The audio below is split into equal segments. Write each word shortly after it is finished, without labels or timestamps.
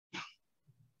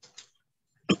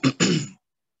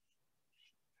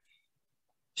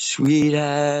Sweet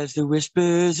as the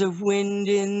whispers of wind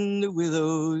in the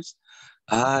willows,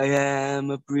 I am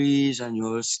a breeze on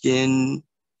your skin.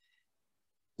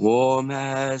 Warm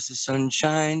as the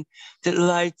sunshine that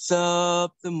lights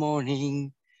up the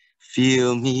morning,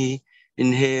 feel me,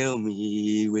 inhale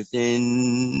me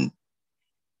within.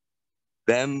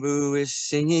 Bamboo is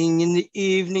singing in the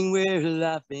evening, we're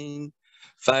laughing,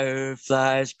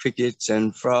 fireflies, crickets,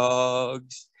 and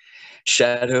frogs.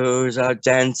 Shadows are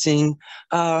dancing,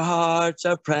 our hearts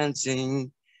are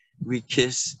prancing, we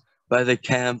kiss by the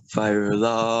campfire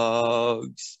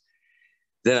logs.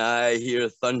 Then I hear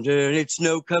thunder, and it's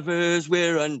snow covers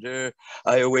we're under.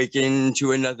 I awaken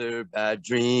to another bad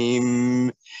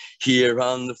dream. Here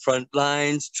on the front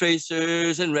lines,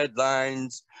 tracers and red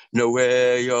lines,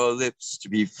 nowhere your lips to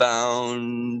be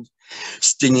found.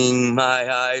 Stinging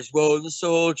my eyes, woe the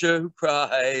soldier who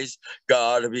cries,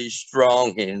 gotta be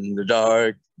strong in the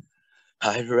dark.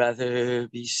 I'd rather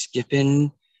be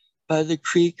skipping by the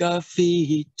creek, our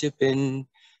feet dipping,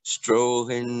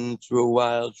 strolling through a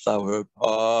wildflower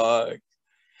park.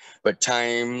 But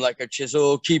time like a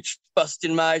chisel keeps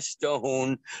busting my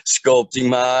stone, sculpting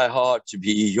my heart to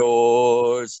be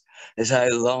yours, as I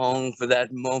long for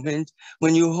that moment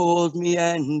when you hold me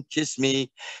and kiss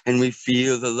me, and we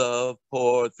feel the love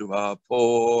pour through our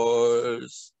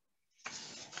pores.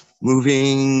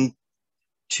 Moving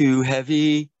too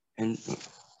heavy and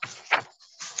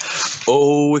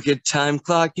oh, wicked time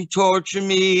clock, you torture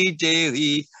me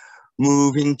daily,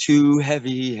 moving too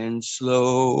heavy and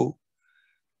slow,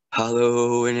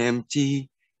 hollow and empty,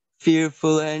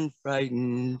 fearful and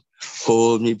frightened.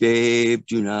 Hold me, babe,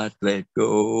 do not let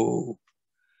go.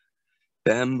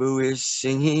 Bamboo is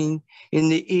singing, in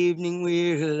the evening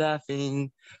we're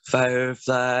laughing,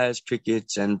 fireflies,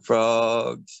 crickets, and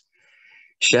frogs.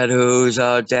 Shadows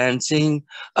are dancing,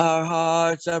 our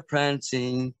hearts are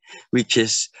prancing, we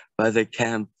kiss by the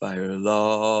campfire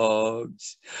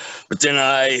logs. But then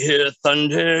I hear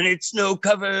thunder, and it's snow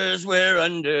covers we're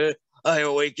under. I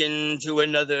awaken to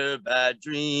another bad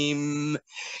dream.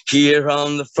 Here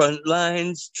on the front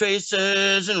lines,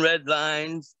 tracers and red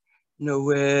lines,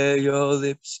 nowhere your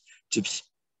lips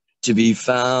to be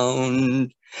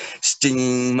found.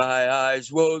 Stinging my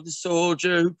eyes, woe the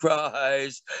soldier who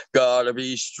cries, gotta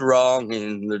be strong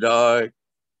in the dark.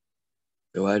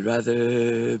 Though I'd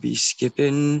rather be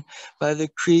skipping by the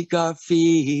creek, our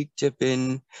feet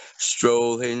dipping,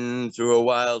 strolling through a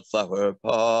wildflower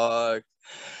park.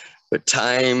 But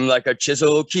time like a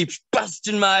chisel keeps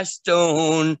busting my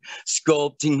stone,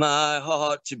 sculpting my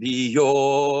heart to be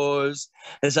yours,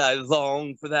 as I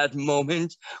long for that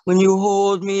moment when you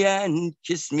hold me and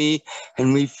kiss me,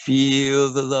 and we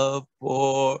feel the love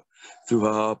pour through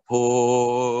our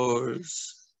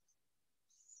pores.